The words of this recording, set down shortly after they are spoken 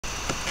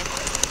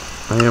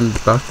I am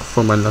back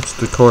for my next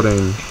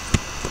recording.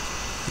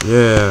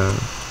 Yeah.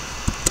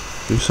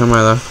 You saw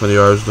my last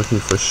video, I was looking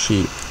for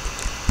sheep.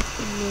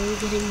 And you were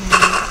getting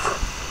mad.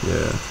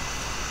 Yeah.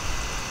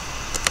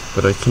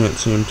 But I can't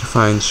seem to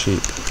find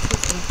sheep.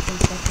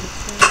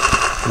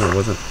 No, it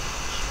wasn't.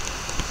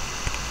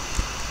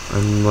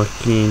 I'm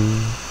looking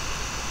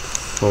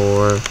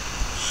for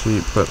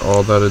sheep, but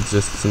all that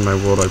exists in my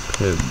world are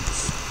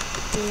pigs.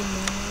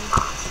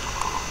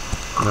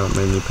 No,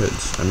 mainly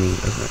pigs. I mean,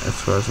 as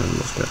far as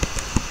animals go.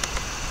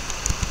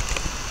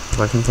 If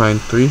I can find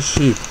 3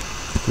 sheep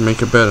to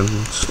make a bed and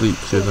sleep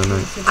through the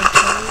night.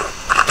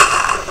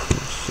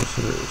 Yes,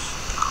 it is.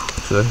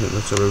 So I think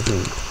that's a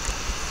ravine.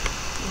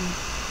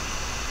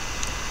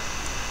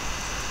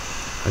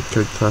 I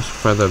could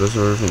classify that as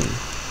a ravine.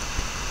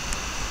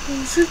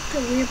 This is the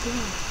weird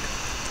block.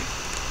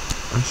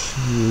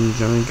 I'm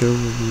gonna go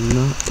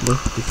not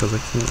look because I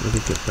can't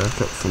really get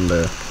back up from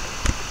there.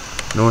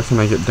 Nor can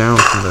I get down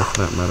from there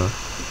for that matter.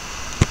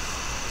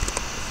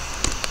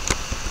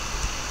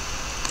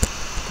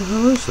 What the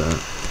hell is that?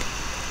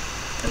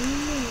 I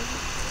don't know.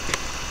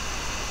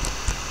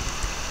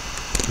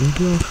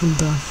 Maybe I'll come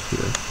back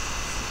here.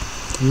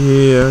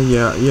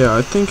 Yeah.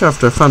 I think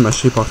after I find my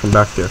sheep I'll come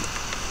back here.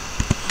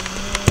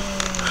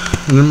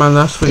 And in my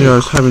last video I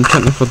was having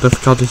technical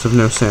difficulties of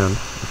no sound.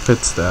 It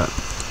fits that.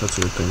 That's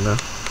a good thing though.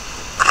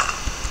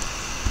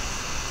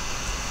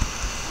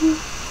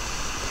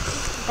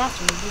 That's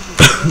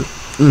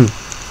really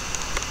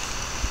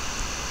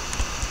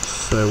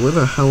So where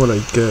the hell would I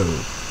go?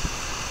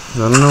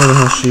 'Cause I don't know where the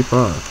hell sheep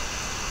are.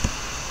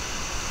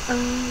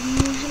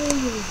 usually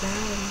in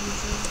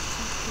valleys or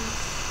something.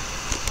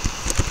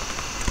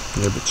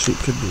 Yeah, but sheep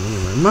could be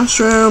anywhere.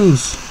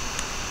 Mushrooms!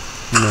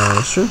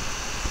 No, sure.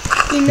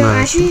 You know,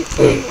 Nice. actually,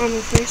 on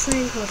the first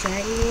line called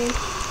Dragonland,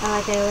 I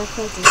left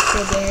like this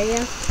big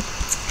area.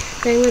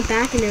 Then I went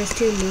back and there was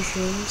 2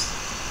 mushrooms.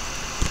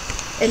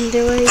 And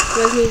there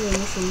wasn't even a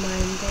mushroom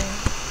mine there.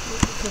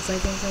 Because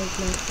it was like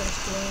my first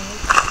world.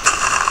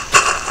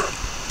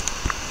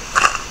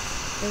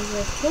 I was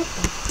like, what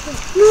the fuck?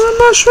 More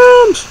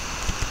mushrooms!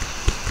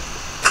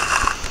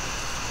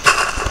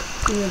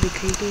 It would be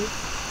creepy.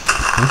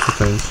 Lots of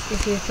things.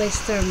 If you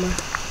placed a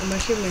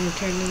mushroom and it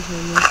turned into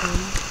a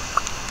mushroom.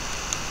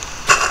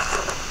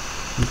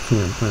 You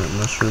can't plant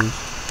mushrooms.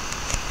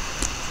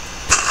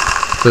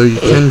 So you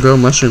can grow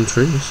mushroom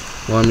trees.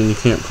 Well, I mean, you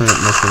can't plant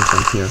mushrooms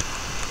on here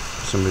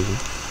for some reason.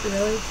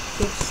 Really?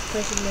 You just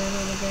place them down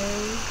on the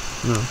ground?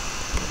 No.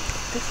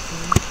 That's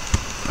fun.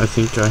 I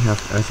think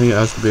it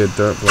has to be a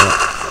dirt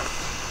block.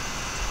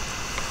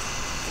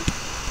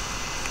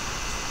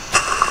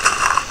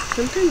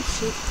 Sometimes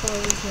sheep fall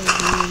into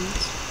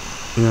ravines.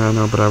 Yeah, I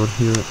know, but I would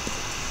hear it.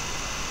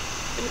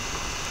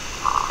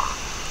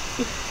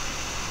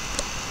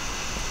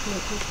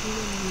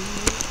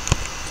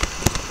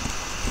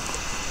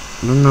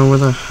 I don't know where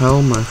the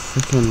hell the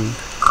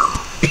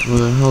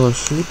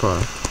sheep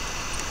are.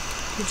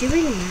 Did you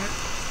bring a map?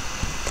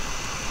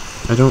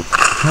 I don't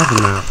have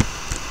a map.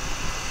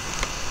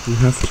 You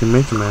have to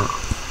make a map.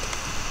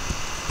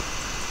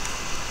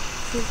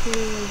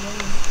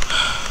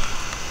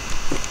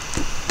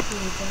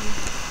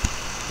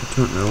 I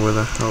don't know where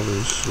the hell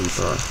these sheep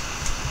are.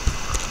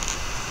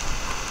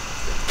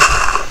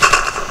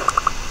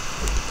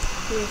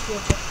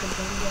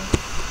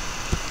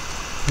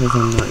 Because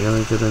I'm not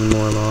gonna get any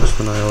more lost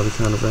than I already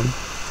kind of been.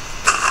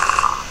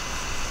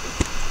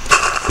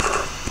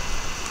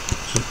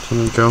 Just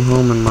gonna go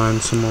home and mine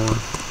some more.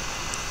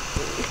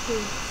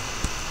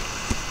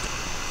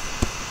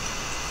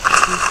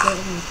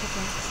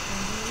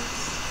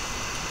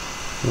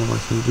 Well, I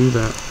can do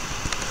that.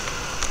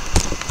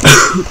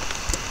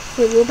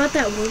 Wait, what about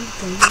that one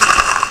thing?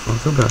 I'll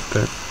go back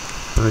there.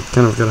 I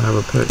kind of gotta have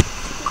a pig.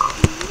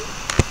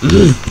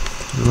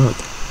 Look.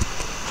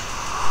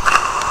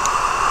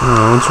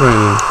 Oh, it's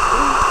raining.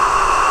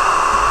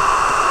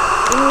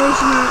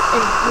 It's not.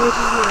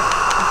 It's not.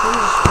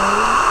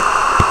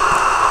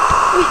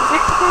 Wait, is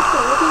that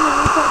still working on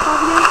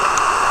 1.5 yet?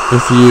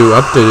 If you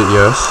update it,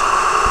 yes.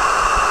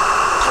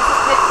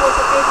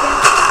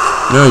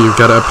 No, you've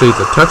got to update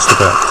the texture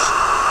packs.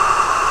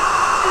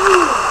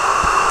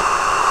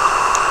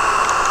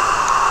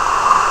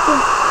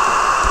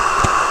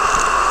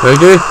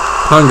 Piggy?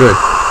 Hungry.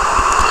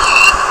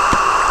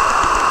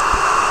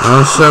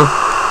 Also,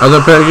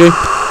 other piggy?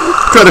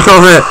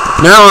 Critical hit!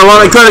 Now I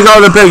want a critical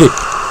hit, piggy!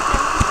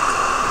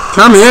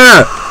 Come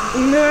here!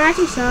 No, I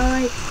actually saw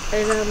like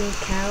a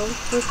cow.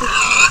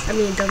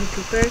 Dummy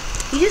Cooper.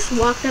 He just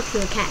walked up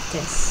to a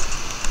cactus.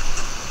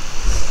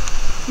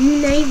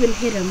 You didn't even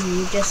hit him,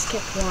 you just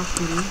kept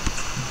walking.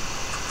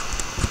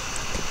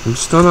 I'm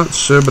still not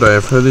sure, but I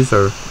have heard these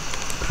are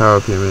power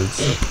pyramids.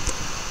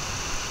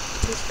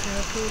 This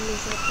power pyramid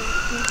is like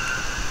that.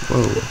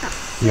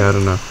 Whoa. Yeah, I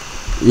don't know.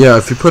 Yeah,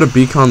 if you put a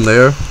beacon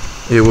there,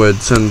 it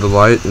would send the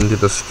light into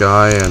the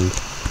sky, and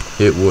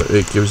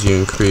it gives you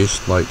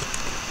increased like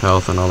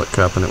health and all that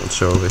crap, and it would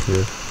show over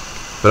here.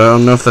 But I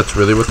don't know if that's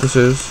really what this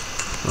is,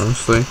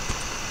 honestly.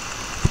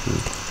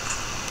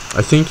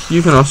 I think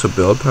you can also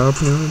build power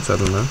pyramids, I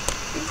don't know.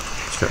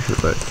 cat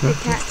who's that? The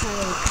cat kind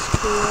of looks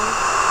cool.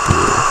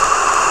 Yeah.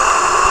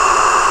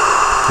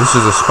 This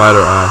is a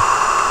spider eye.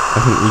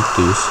 I can eat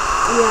these.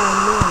 Yeah, I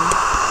know.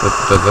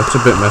 That's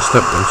a bit messed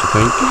up, don't you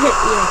think? Yeah,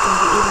 because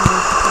you're eating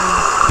this kind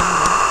of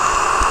spider.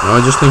 No,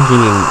 I just think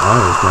eating an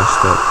eye is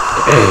messed up.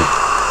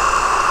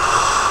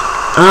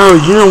 Oh,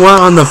 you know what?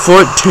 On the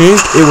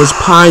 14th, it was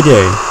Pi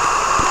Day.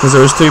 Because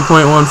it was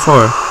 3.14.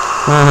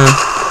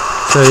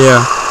 So, yeah.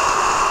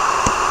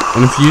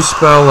 And if you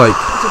spell, like...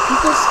 Do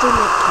people still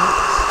make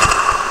cakes?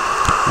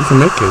 You can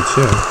make cakes,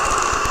 yeah.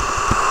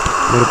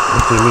 What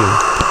do you mean?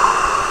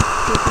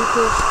 Do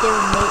people still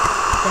make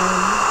them?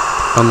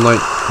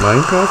 Unlike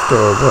Minecraft,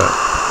 or what?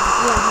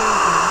 Yeah,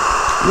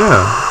 Minecraft. Yeah,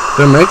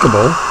 they're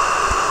makeable.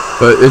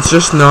 But it's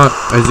just not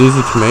as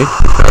easy to make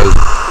because,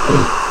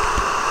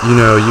 you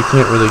know, you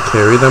can't really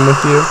carry them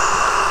with you.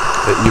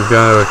 You've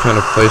got to kind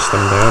of place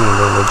them down and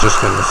then they'll just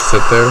kind of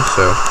sit there.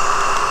 So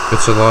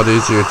it's a lot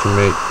easier to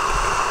make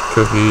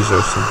cookies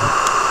or something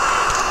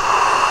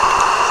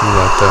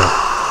like that.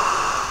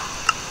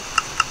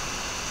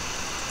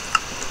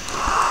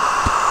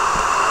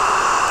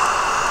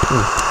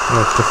 Oh,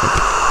 it's different.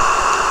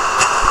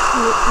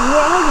 You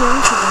were already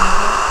on to them.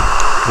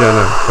 Yeah,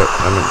 no, but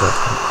I meant that.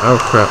 Oh,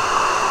 crap.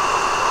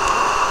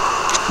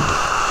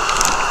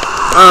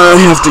 I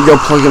have to go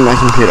plug in my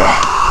computer.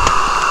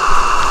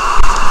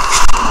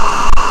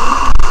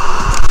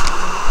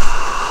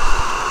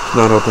 It's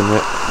not open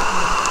yet.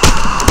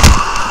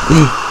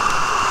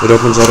 It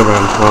opens at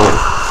around 12.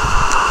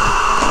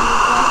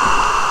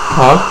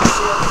 Huh?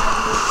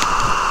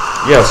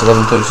 Yeah, it's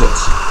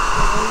 11:36.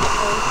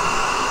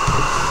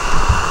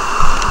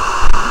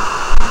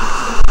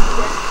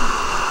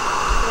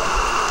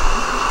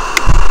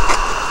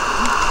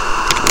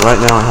 Right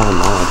now I have a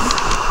mod.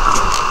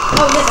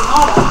 Oh, you have a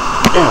model?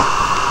 Yeah.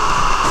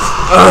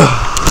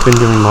 Been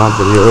doing mod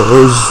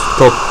videos.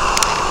 Called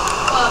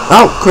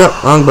oh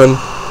crap! Wrong button.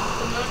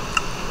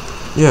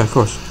 Yeah, of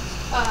course.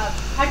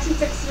 How'd you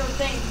fix your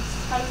thing?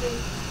 How did you...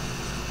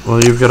 Well,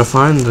 you've got to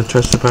find the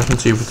texture pack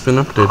and see if it's been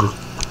updated.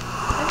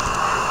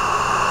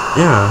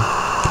 Yeah.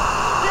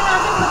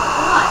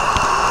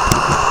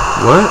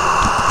 What?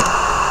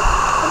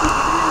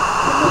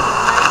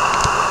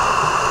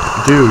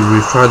 Dude,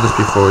 we've tried this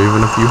before.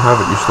 Even if you have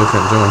it, you still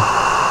can't join.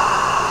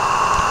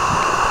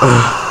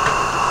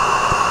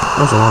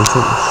 That was a long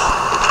sentence.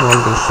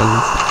 Long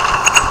sentence.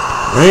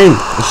 Rain!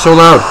 It's so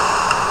loud.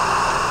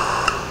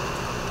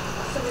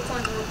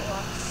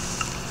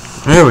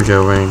 There we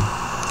go, Rain.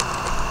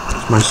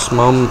 It's my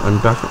small. I'm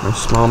back at my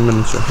small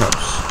miniature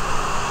house.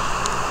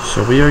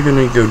 So we are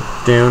gonna go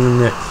down in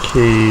that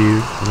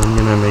cave, and I'm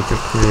gonna make a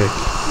pick.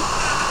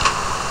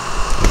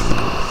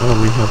 Oh,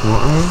 we have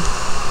more iron.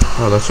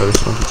 Oh, that's right,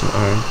 it's not some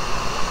iron.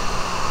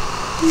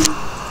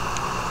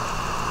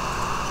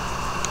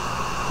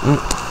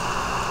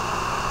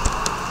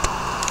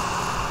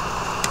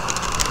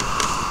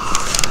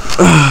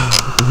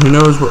 Who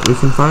knows what we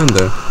can find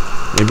there?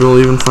 Maybe we'll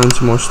even find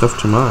some more stuff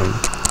to mine.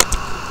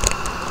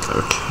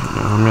 Okay,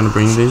 now I'm gonna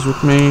bring these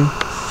with me.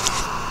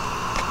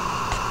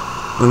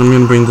 Then I'm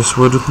gonna bring this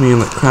wood with me in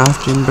the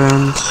crafting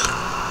bench.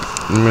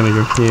 I'm gonna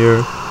go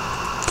here,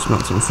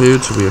 smelt some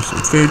food, so we have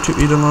some food to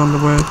eat along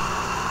the way.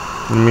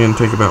 I'm going to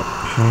take about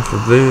half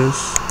of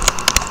this,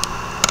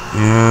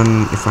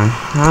 and if I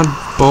had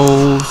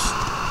bowls,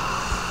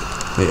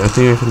 wait, I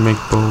think I can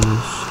make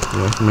bowls.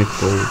 Yeah, I can make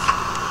bowls.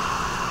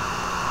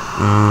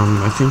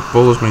 I think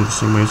bowl is made the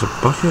same way as a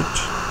bucket.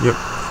 Yep,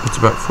 it's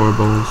about 4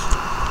 bowls.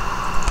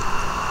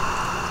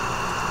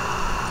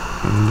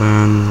 And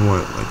then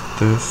what, like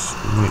this,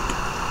 like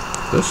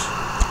this?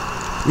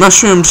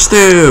 Mushroom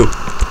stew!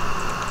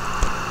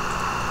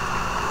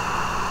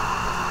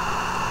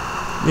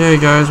 Yay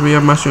guys, we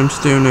have mushroom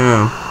stew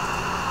now.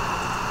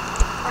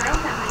 I don't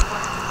have my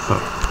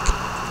phone. Oh.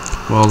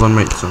 Well then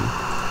make some.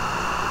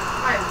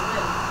 I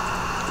will.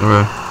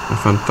 Okay, I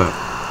found that.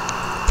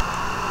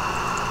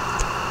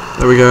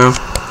 There we go.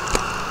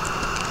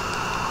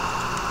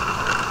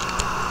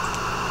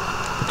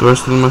 Put the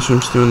rest of the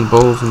mushroom stew in the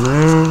bowls in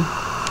there.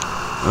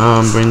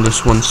 Bring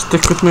this one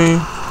stick with me.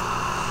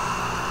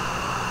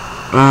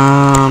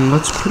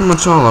 That's pretty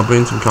much all. I'll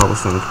bring some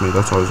cobblestone with me.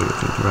 That's always a good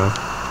thing to have.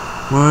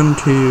 1,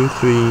 2,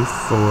 3,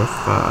 4,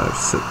 5,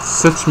 6.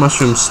 6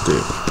 mushroom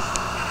stew.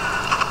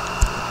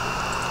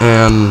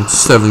 And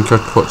 7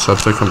 cooked pork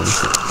chops are coming.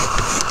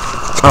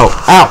 Oh,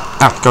 ow!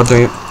 Ow! God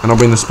dang it. And I'll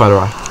bring the spider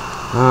eye.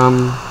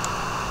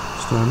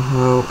 Stone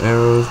hoe,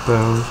 arrows,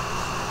 bows.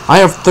 I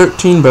have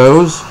 13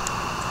 bows.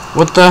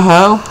 What the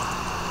hell?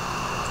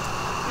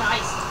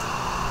 Nice.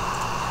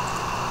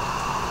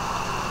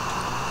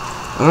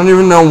 I don't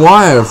even know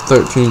why I have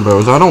 13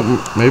 bows. I don't.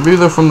 Maybe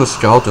they're from the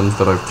skeletons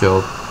that I've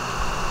killed.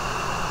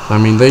 I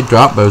mean, they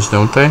drop bows,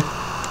 don't they?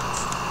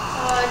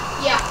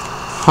 Yeah.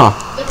 Huh.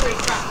 They're pretty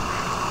crap.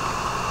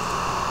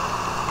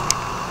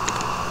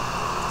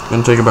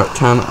 Gonna take about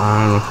 10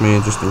 iron with me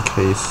just in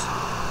case.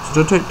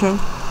 Should I take 10?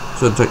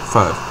 Should I take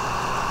 5?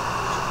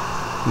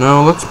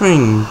 No, let's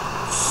bring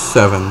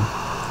 7.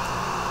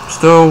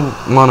 Still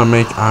wanna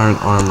make iron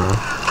armor.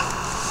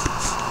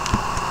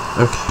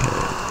 Okay.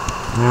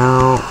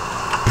 Now,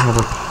 we have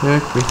a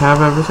pick. We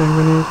have everything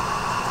we need.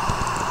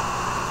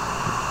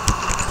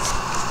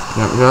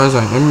 Now, guys,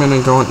 I am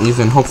gonna go on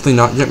easy and hopefully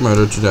not get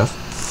murdered to death.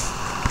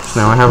 So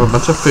now I have a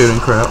bunch of food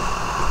and crap.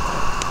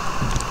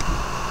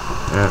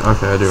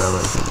 Okay, I do have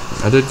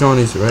everything. I did go on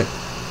easy, right?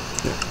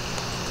 Yeah.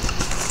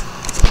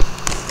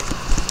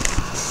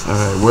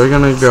 Alright, we're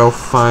gonna go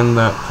find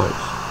that place.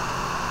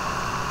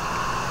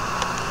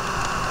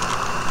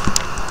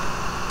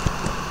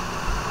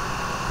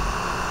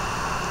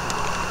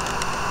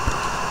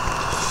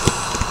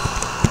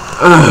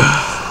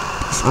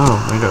 Oh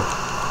my god.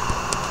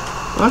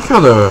 I like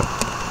how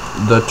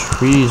the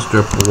trees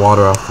drip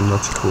water off them.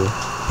 That's cool.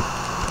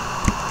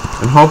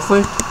 And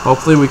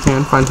hopefully we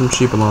can find some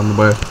sheep along the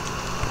way.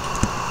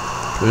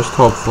 Just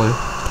hopefully.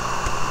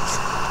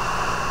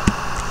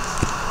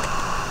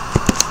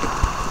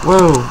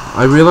 Whoa!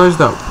 I realized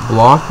that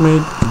block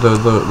made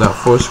that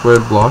 4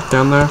 squared block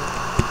down there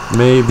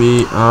may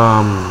be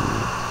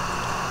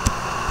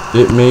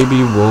it may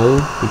be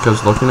wool,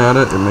 because looking at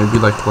it may be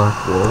like black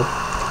wool.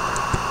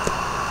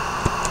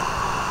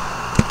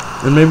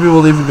 And maybe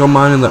we'll even go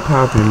mine in that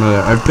power beam.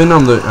 I've been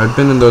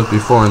in those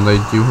before, and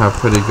they do have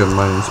pretty good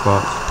mining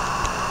spots.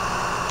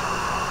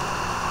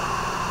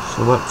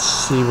 So let's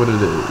see what it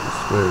is.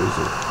 Where is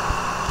it?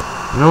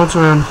 I know it's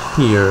around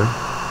here.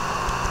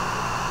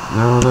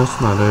 No, that's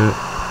not it.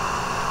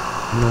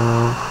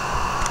 No.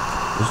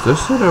 Is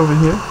this it over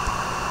here?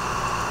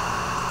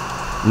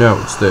 No,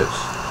 it's this.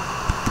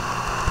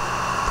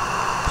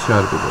 It's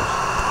gotta be this.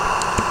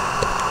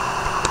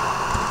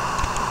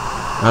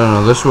 I don't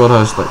know, this world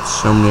has like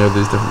so many of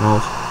these different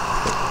holes.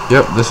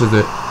 Yep, this is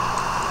it.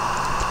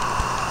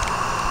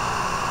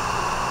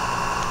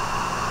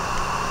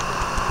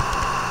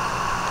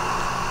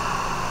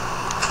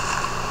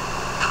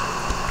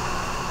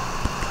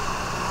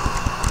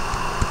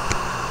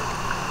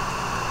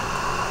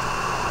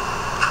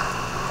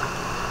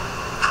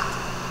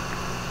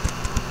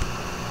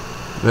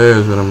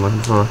 There's what I'm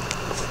looking for.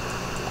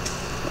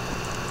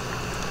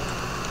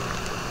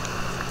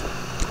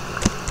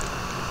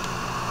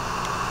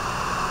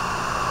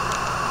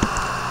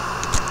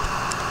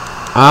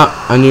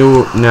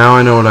 Now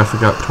I know what I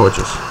forgot,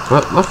 torches.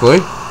 But luckily,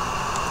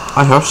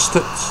 I have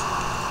sticks.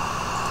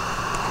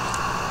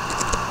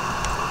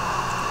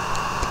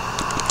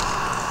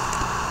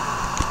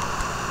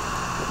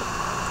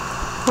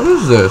 What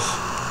is this?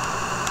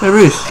 Hey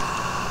Reese,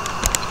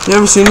 you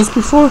ever seen this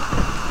before?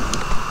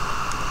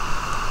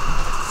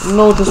 I don't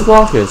know what this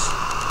block is.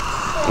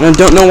 And I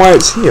don't know why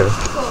it's here.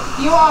 Well,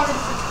 you are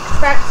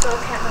correct, so I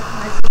can't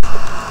recognize it.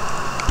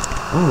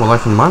 Oh, well I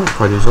can mine it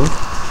quite easily.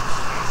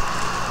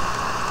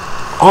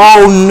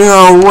 Oh,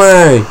 no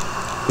way!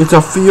 It's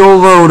a fuel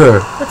loader!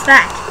 What's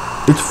that?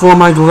 It's for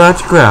my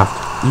Glitchcraft.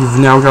 You've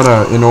now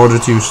gotta, in order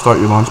to start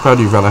your launch pad,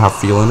 you've gotta have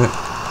fuel in it.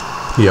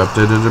 He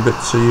updated it a bit,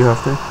 so you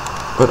have to.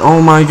 But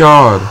oh my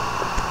god!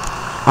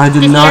 I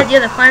did not... Did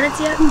you have the other planets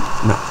yet?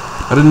 No.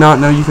 I did not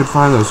know you could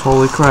find those,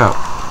 holy crap.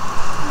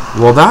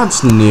 Well,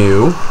 that's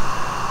new.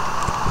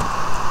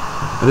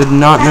 I did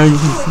not know you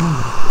could find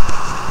them.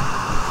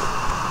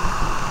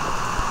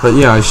 But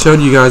yeah, I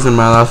showed you guys in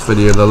my last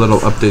video the little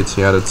updates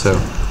he added, so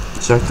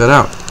check that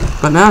out.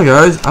 But now,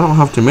 guys, I don't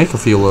have to make a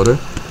fuel loader.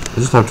 I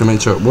just have to make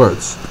sure it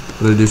works.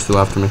 But I do still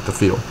have to make the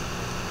fuel.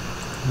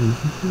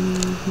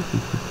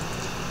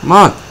 Come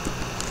on!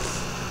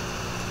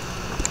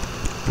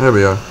 There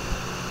we are.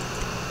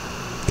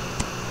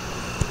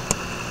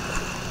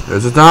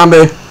 There's a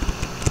zombie!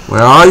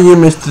 Where are you,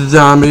 Mr.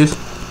 Zombies?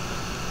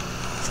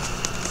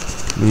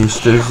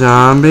 Mr.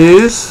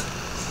 Zombies?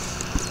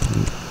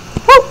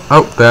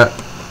 Oh, bat.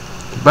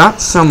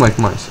 Bats sound like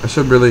mice. I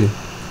should really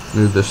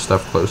move this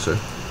stuff closer.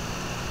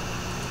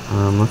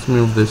 Let's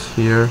move this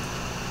here.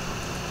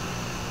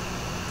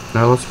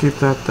 Now let's keep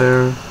that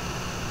there.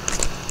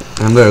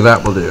 And there,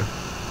 that will do.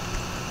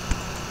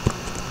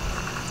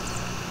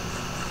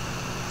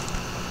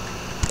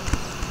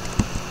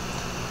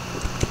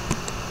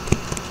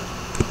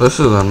 This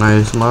is a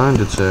nice mine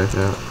to check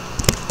out.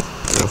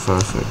 So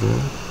far so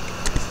good.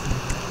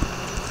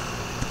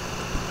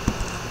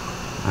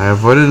 I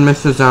avoided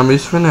Mr.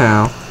 Zombies for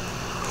now.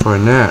 For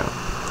now.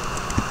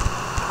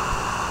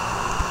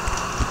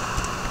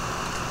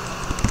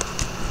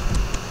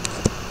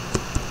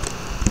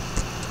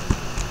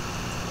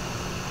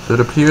 So it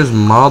appears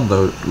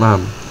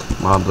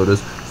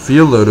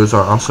field loaders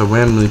are also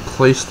randomly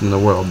placed in the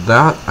world.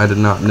 That I did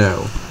not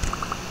know.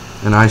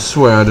 And I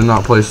swear I did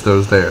not place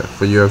those there,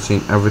 for you have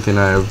seen everything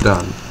I have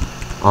done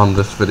on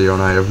this video,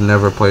 and I have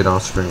never played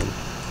off screen.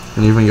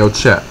 And even go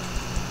check.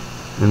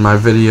 In my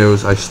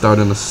videos, I start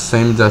in the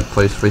same exact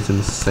place, facing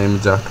the same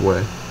exact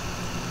way.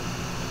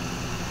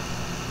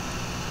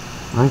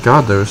 My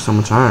god, there is so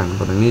much iron,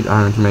 but I need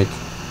iron to make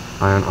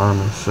iron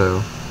armor,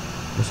 so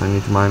I guess I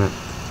need to mine it.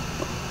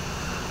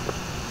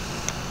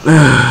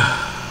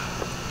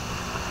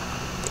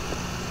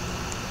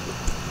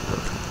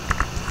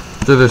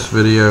 After this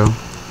video,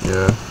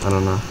 yeah, I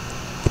don't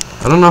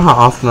know how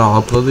often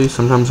I'll upload these.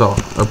 Sometimes I'll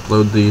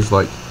upload these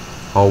like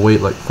I'll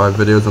wait like 5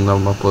 videos and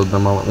then upload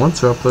them all at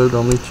once, or upload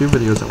only 2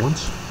 videos at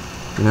once,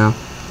 you know,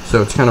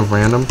 so it's kind of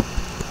random.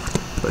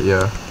 But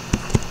yeah,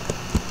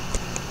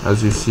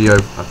 as you see,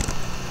 I've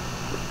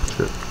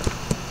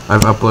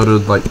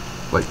uploaded like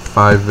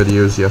 5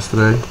 videos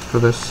yesterday for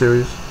this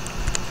series,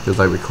 because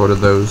I recorded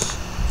those.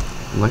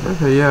 I'm like,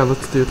 okay, yeah,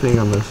 let's do a thing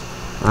on this.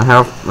 I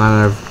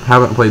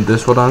haven't played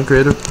this one on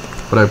creative,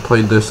 but I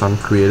played this on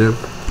creative,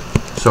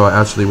 so I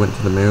actually went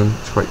to the moon.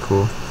 It's quite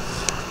cool.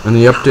 And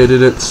he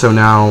updated it, so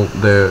now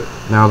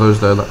there's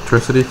the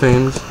electricity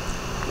things,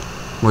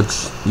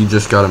 which you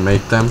just gotta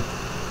make them.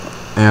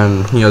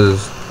 And he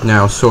has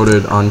now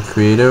sorted on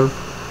creative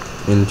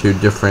into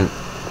different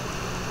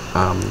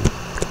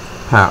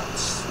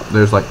paths.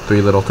 There's like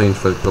 3 little things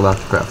for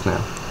Galacticraft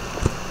now.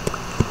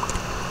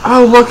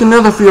 Oh, look,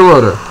 another fuel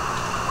loader.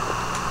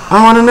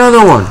 I want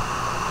another one.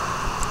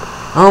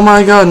 Oh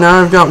my god, now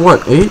I've got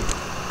what, 8?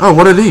 Oh,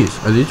 what are these?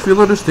 Are these fuel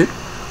loaders too?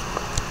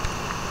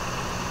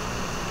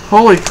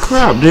 Holy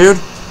crap, dude.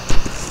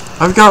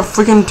 I've got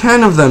freaking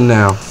 10 of them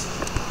now.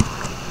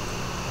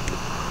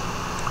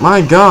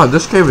 My god,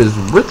 this cave is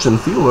rich in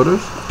fuel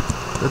loaders.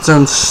 That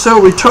sounds so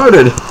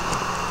retarded.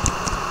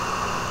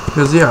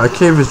 Because yeah, a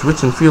cave is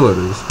rich in fuel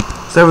loaders.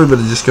 So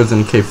everybody just goes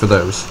in a cave for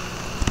those.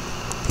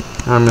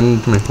 I'm gonna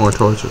need to make more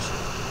torches.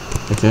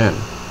 Again.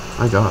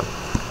 My god.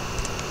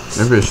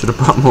 Maybe I should have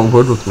brought more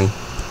wood with me.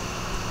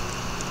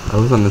 I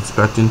wasn't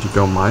expecting to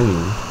go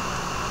mining.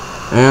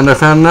 And I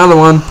found another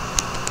one.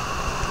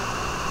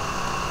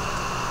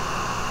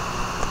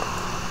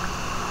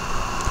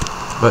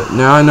 But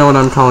now I know what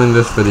I'm calling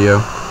this video.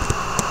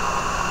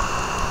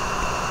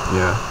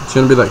 Yeah, it's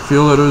gonna be like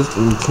fuel loaders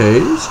in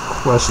caves?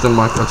 Question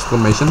mark,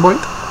 exclamation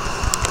point.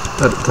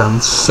 That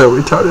sounds so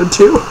retarded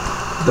too.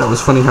 That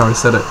was funny how I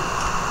said it.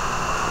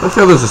 I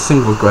feel there's a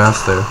single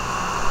grass there.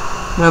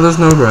 Yeah, there's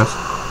no grass.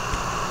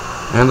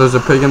 And there's a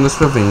pig in this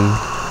ravine.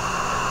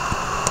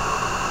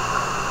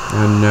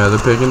 Another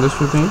pig in this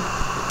ravine.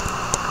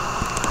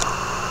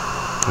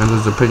 And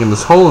there's a pig in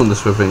this hole in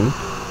this ravine.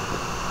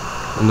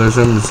 And there's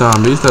some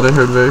zombies that I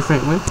heard very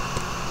faintly.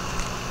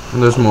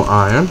 And there's more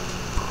iron.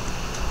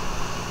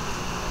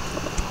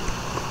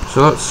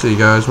 So let's see,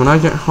 guys. When I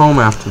get home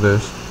after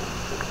this,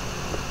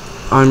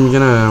 I'm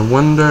gonna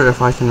wonder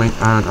if I can make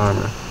iron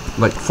armor.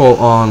 Like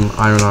full-on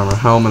iron armor,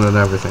 helmet and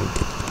everything.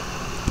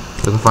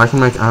 Because if I can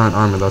make iron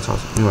armor, that's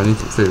awesome. Ooh, I need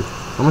some food.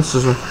 How much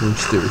does mushroom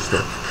stew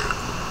still?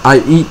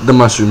 I eat the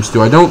mushroom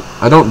stew. I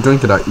don't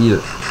drink it, I eat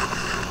it.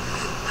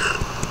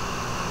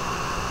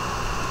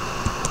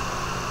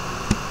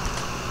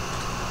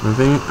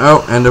 Ravine.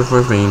 Oh, end of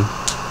ravine.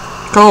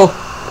 Coal.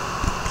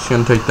 Just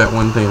gonna take that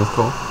one thing of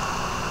coal.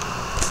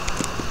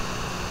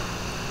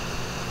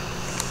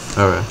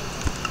 Okay.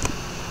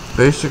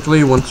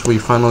 Basically, once we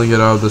finally get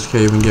out of this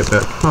cave and get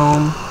back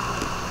home,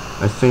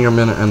 I think I'm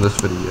gonna end this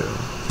video.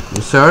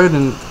 I'm sorry I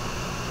didn't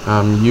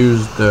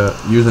use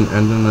an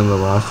ending in the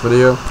last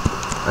video.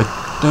 I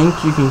think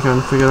you can kind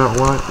of figure out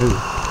why. Ooh.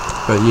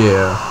 But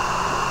yeah,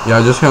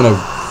 I just kind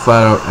of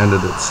flat out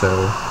ended it. So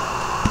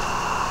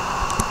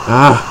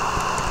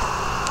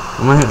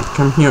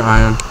come here,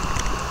 iron.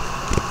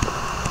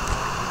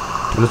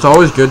 But it's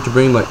always good to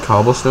bring like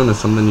cobblestone or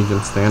something you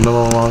can stand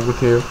on along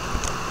with you.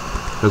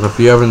 Because if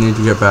you ever need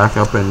to get back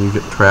up and you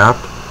get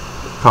trapped,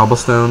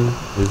 cobblestone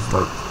is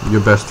like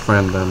your best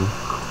friend then.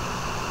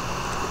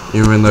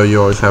 Even though you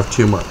always have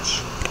too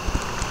much.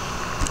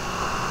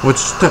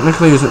 Which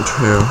technically isn't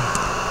true.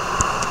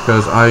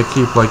 Because I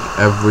keep like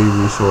every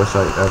resource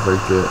I ever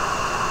get.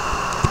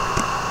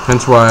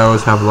 Hence why I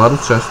always have a lot of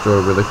chests or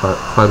a really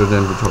cluttered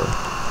inventory.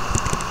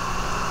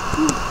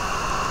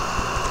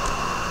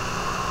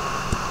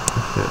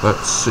 Okay,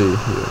 let's see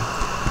here.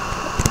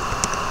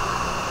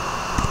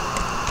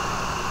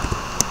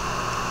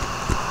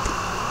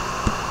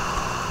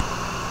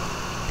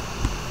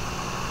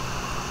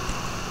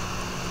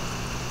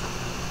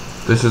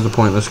 This is a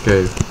pointless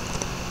cave.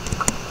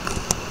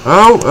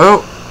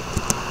 Oh!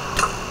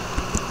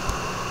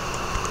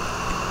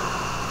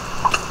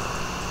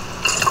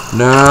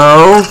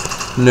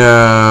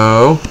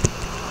 No!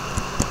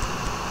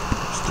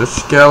 Mr.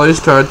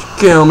 Skelly's tried to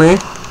kill me.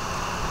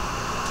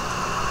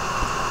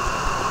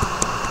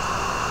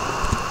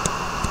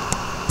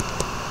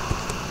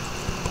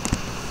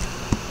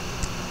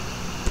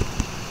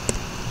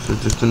 So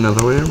just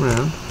another way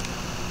around.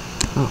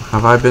 Oh,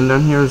 have I been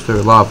down here? Or is there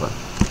lava?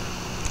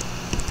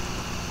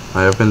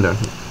 I have been down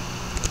here.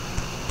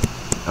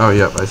 Oh,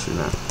 yep, I see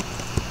now.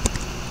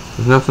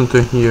 There's nothing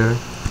through here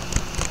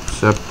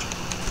except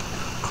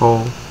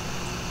coal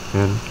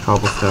and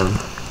cobblestone,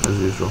 as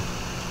usual.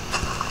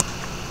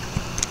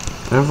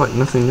 I have, like,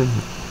 nothing in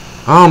here.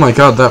 Oh my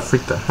god, that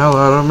freaked the hell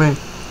out of me.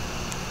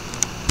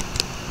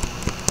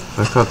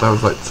 I thought that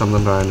was, like,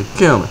 something trying to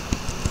kill me.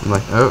 I'm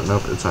like, oh,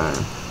 nope, it's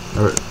iron.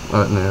 Or,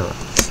 an arrow.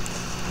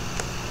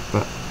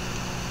 But,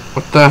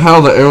 what the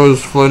hell? The arrow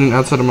is floating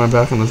outside of my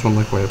back and this one,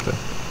 like, way up there.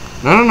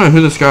 I don't know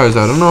who this guy is.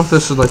 I don't know if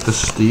this is like the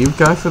Steve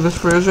guy for this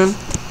version,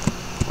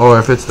 or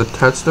if it's the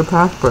texture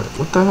pack, but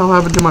what the hell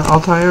happened to my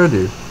Altair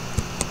dude?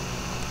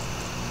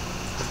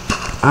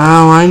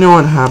 Oh, I know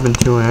what happened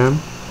to him.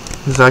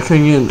 Because I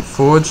couldn't get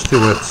Forge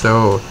to it,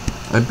 so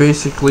I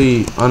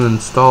basically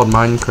uninstalled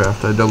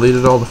Minecraft. I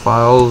deleted all the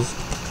files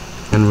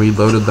and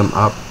reloaded them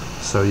up.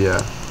 So yeah,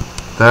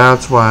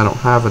 that's why I don't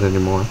have it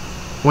anymore.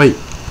 Wait,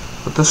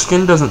 but the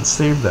skin doesn't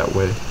save that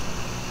way.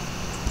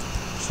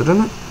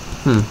 Shouldn't it?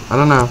 I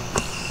don't know.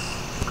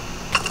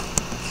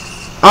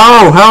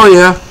 Oh, hell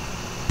yeah.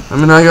 I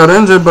mean, I got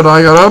injured, but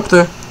I got up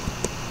there.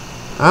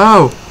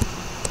 Oh.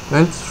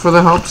 Thanks for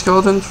the help,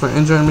 skeletons, for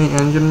injuring me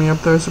and getting me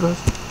up there, I suppose.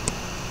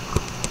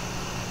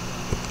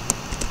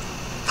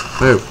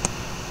 Move.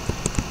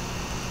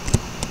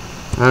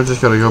 I've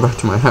just gotta go back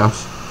to my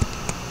house.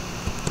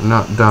 And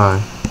not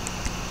die.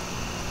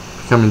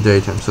 Becoming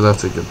daytime, so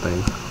that's a good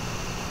thing.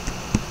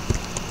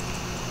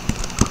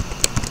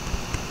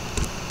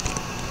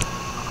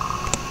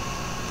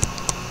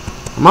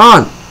 Come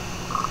on!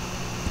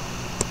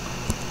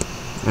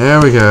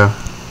 There we go.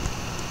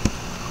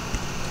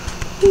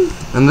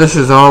 And this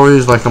is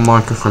always like a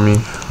marker for me.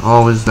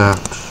 Always that.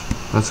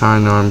 That's how I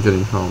know I'm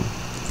getting home.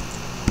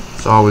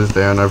 It's always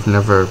there, and I've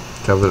never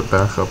covered it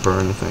back up or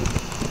anything.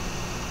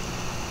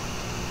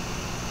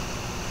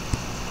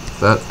 If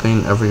that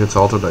thing ever gets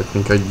altered, I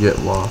think I'd get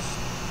lost.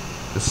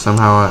 Because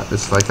somehow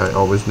it's like I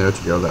always know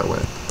to go that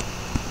way.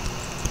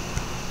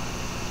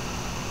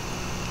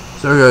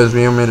 So guys,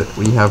 we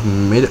have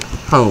made it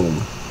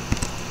home.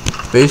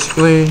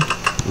 Basically,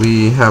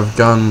 we have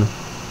done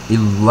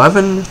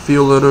 11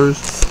 fuel loaders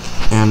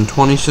and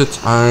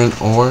 26 iron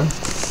ore,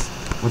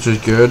 which is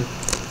good,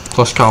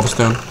 plus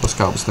cobblestone.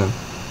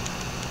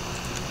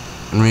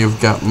 And we have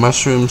got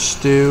mushroom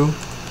stew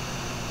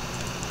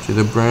to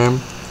the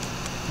brim.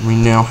 We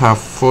now have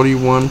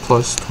 41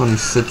 plus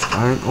 26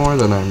 iron ore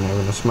that I'm now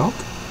going to smelt.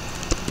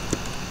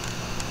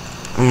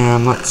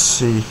 And let's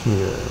see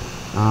here.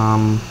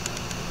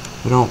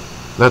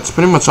 That's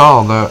pretty much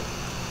all that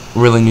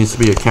really needs to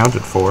be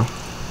accounted for.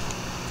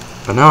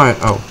 But now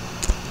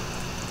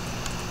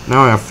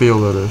now I have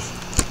field loaders.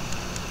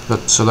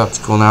 So that's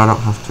cool. Now I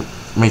don't have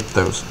to make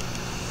those.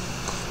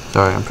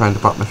 Sorry, I'm trying to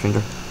pop my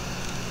finger.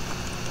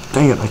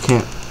 Dang it, I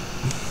can't.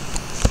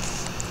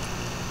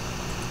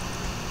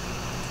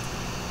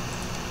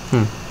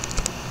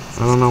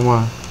 I don't know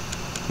why.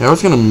 Yeah, I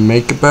was gonna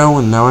make a bow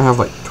and now I have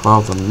like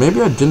 12 of them.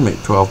 Maybe I did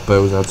make 12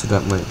 bows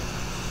accidentally.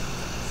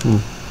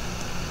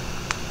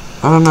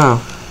 I don't know.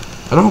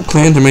 I don't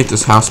plan to make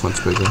this house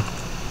much bigger.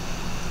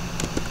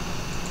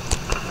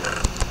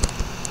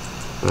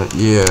 But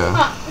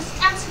yeah. This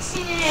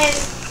M16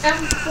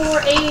 and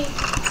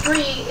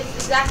M4A3 is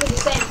exactly the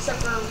same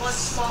except for one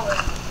smaller.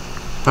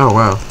 Oh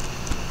wow.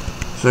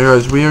 So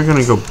guys, we are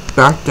gonna go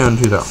back down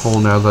to that hole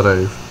now that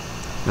I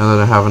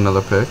have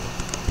another pick.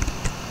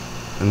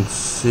 And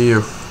see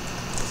if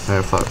I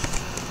have flowers.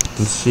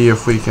 And see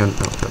if we can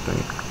dang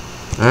it.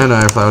 And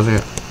I have flowers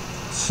again.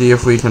 See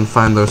if we can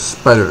find those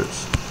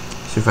spiders.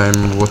 See if I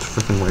remember which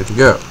freaking way to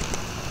go.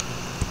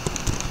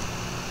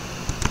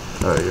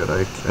 Oh good,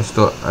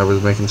 I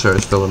was making sure I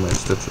still had my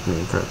stitch with me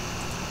and crap.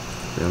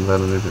 And that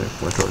I need to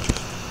make more torches.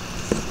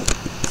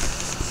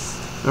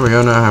 There we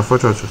go, now I have 4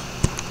 torches.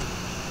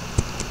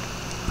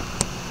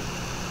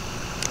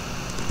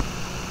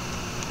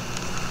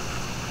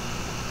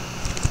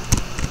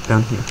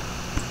 Down here.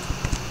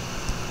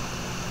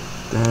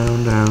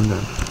 Down.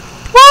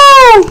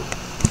 Woo!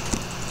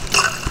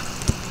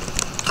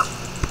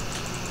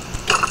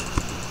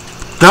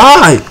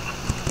 Die!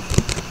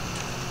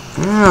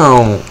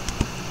 Ow.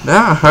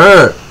 That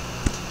hurt.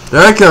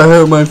 That guy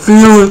hurt my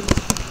feelings.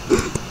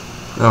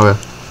 Oh well.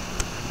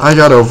 I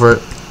got over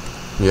it.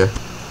 Yeah.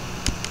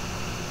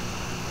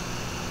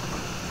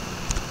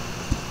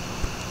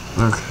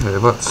 Okay,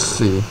 let's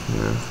see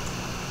here.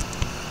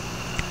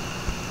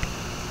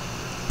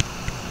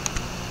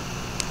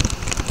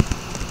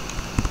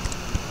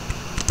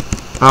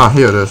 Ah,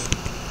 here it is.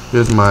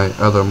 Here's my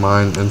other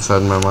mine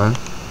inside my mine.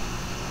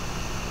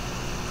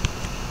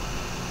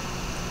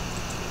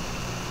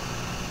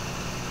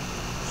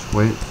 Just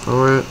wait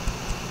for it.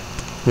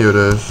 Here it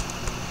is.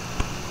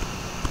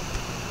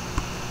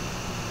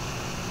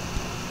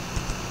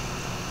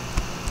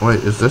 Wait,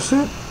 is this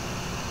it?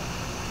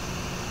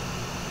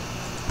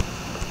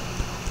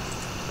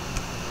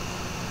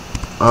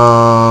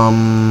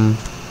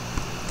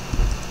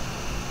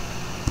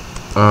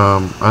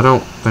 I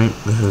don't think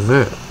this is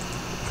it.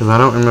 Because I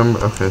don't remember.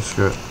 Okay,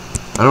 screw it.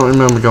 I don't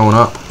remember going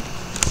up.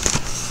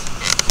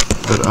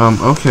 But,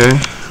 okay.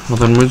 Well,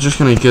 then we're just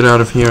gonna get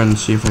out of here and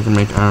see if I can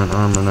make iron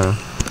armor now.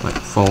 Like,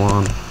 full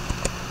on.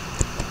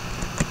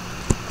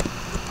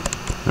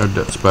 Heard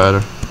that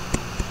spider.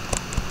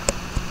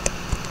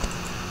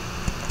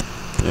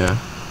 Yeah.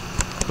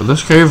 But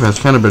this cave has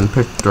kind of been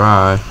picked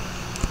dry.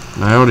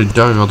 And I already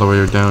dug all the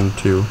way down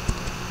to,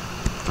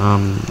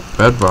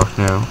 bedrock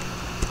now.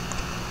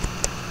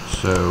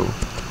 So.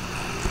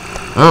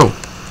 Oh!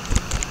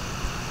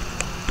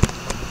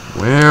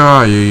 Where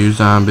are you, you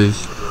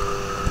zombies?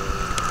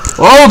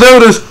 Oh, there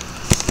it is!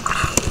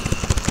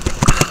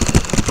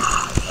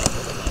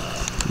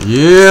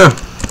 Yeah!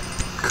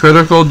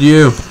 Critical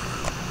you.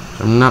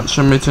 I'm not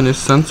sure it makes any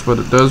sense, but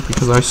it does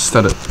because I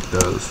said it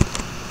does.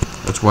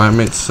 That's why it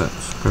makes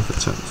sense.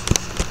 Perfect sense.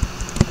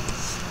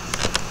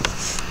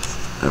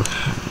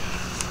 Okay.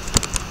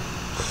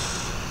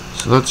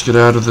 So let's get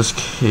out of this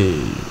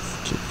cave.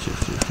 Cave.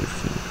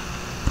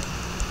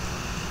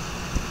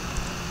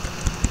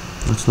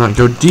 Let's not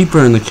go deeper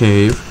in the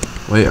cave.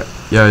 Wait,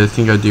 yeah, I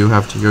think I do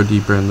have to go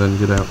deeper and then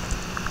get out.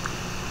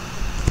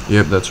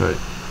 Yep, that's right.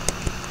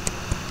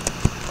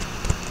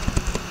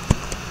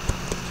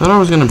 I thought I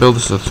was going to build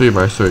this as a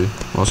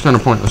 3x3. Well, it's kind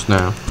of pointless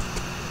now.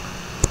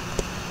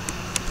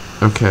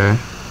 Okay.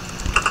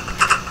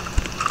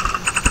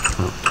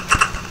 Oh.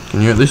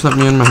 Can you at least let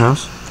me in my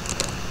house?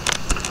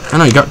 I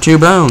know, you got 2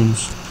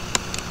 bones.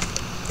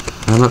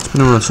 And that's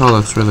pretty much all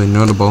that's really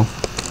notable.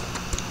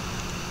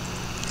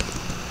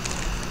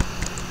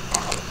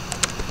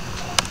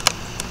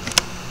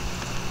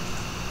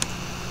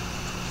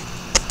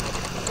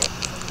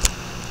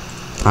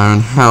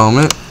 Iron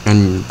helmet,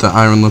 and the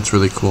iron looks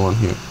really cool on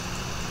here.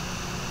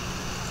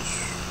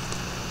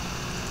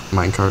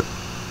 Minecart.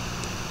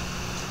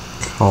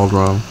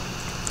 Cauldron.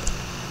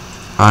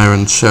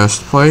 Iron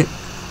chest plate.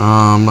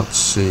 Let's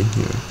see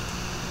here.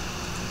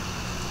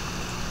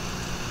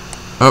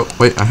 Oh,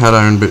 wait, I had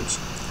iron boots.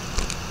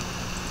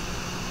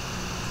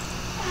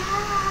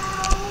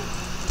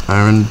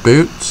 Iron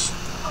boots.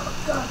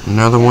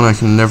 Another one I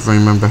can never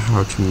remember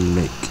how to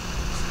make.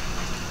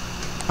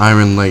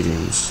 Iron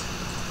leggings.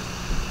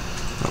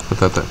 I'll put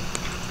that there.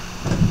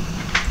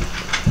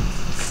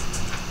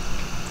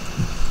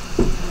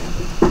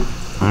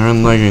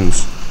 Iron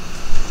leggings.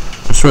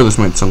 I swear this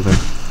might something.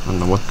 I don't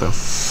know what though.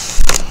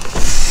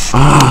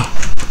 Ah!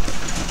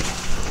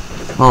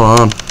 Hold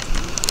on.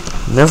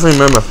 Never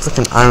remember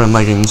freaking iron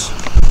leggings.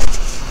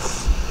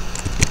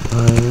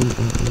 Iron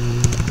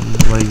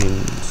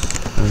leggings.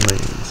 Iron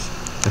leggings.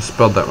 I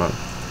spelled that wrong.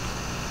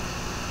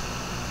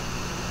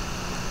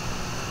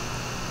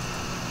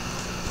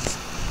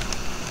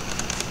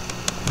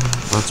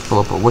 Let's pull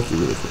up a wiki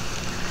really quick.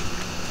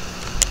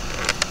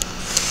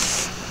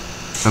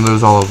 And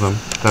there's all of them.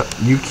 That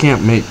you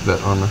can't make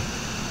that armor.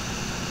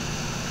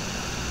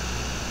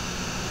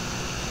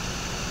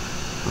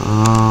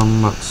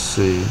 Let's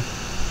see.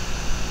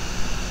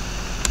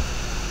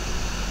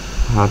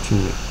 How to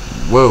make.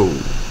 Whoa.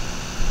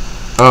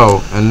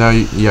 Oh, and now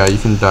yeah, you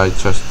can dye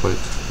chest plates.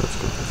 That's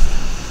good.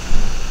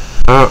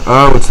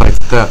 Oh, it's like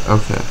that.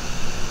 Okay.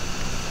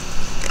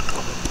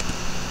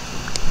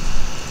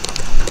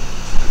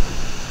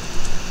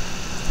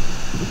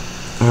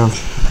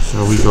 Okay,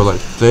 so we go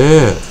like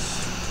this.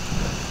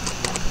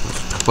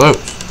 That's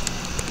close.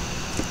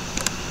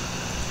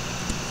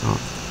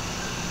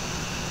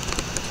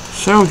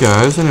 So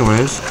guys,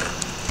 anyways,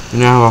 you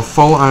now have a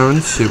full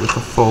iron suit with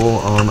a full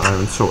on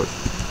iron sword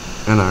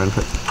and iron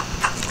pick.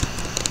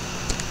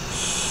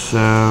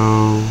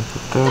 So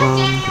put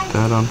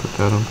that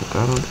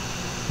on.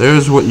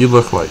 There's what you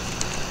look like.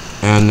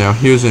 And now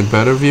here's a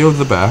better view of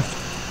the back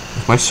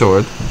with my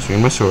sword,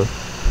 swinging my sword,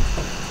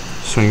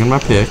 swinging my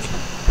pick.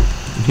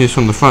 And here's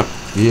from the front.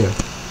 Yeah,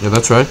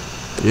 that's right.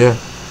 Yeah.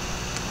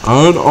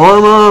 Iron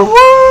armor.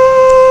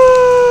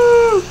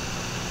 Woo!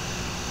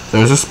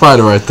 There's a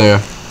spider right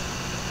there.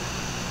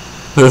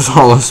 There's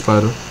all a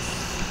spider.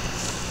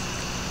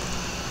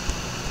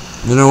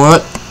 You know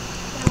what?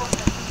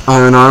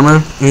 Iron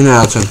armor in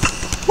action.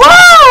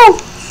 Woo!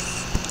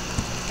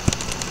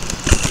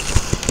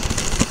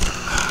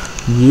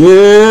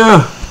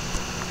 Yeah.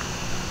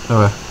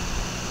 Okay.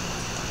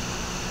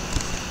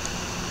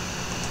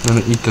 I'm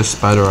gonna eat this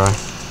spider eye.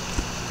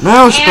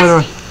 No, spider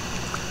eye.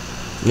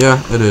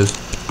 Yeah, it is.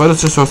 But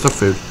it's a source of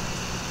food.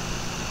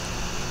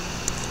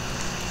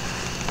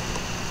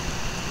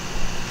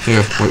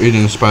 Here, we're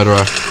eating the spider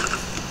eye.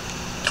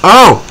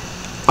 Oh!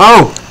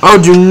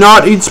 Do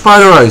not eat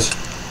spider eyes.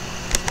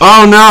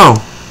 Oh no!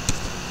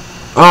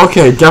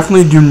 Okay,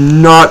 definitely do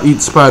not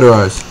eat spider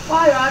eyes.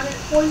 Why, Roger? Did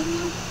it poison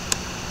you?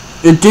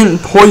 It didn't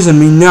poison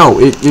me, no.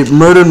 It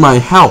murdered my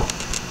health.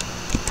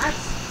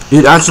 Nice.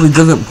 It actually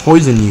doesn't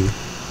poison you.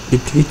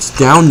 It takes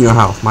down your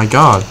health, my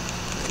god.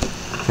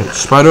 Okay,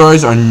 spider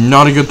eyes are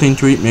not a good thing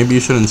to eat. Maybe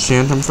you should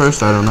enchant them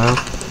first, I don't know.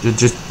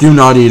 Just do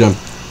not eat them.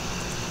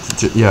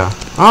 Yeah.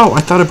 Oh,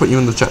 I thought I put you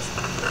in the chest.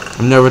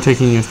 I'm never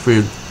taking your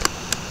food.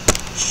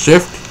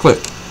 Shift, click.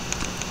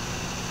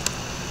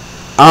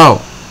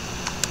 Oh.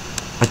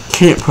 I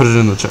can't put it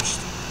in the chest.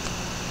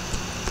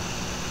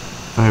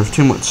 I have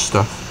too much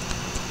stuff.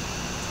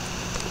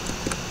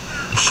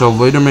 I shall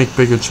later make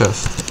bigger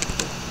chests.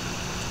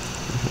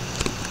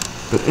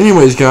 But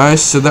anyways,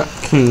 guys, so that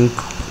can...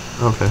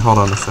 Okay, hold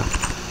on a sec.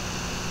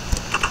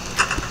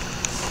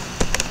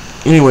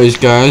 Anyways,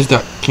 guys,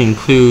 that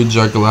concludes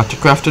our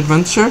Galacticraft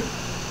adventure.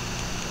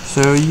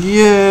 So,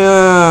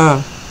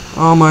 yeah!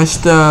 All my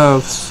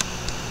stuffs.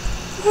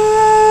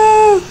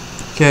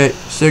 Okay,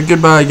 so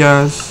goodbye,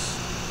 guys.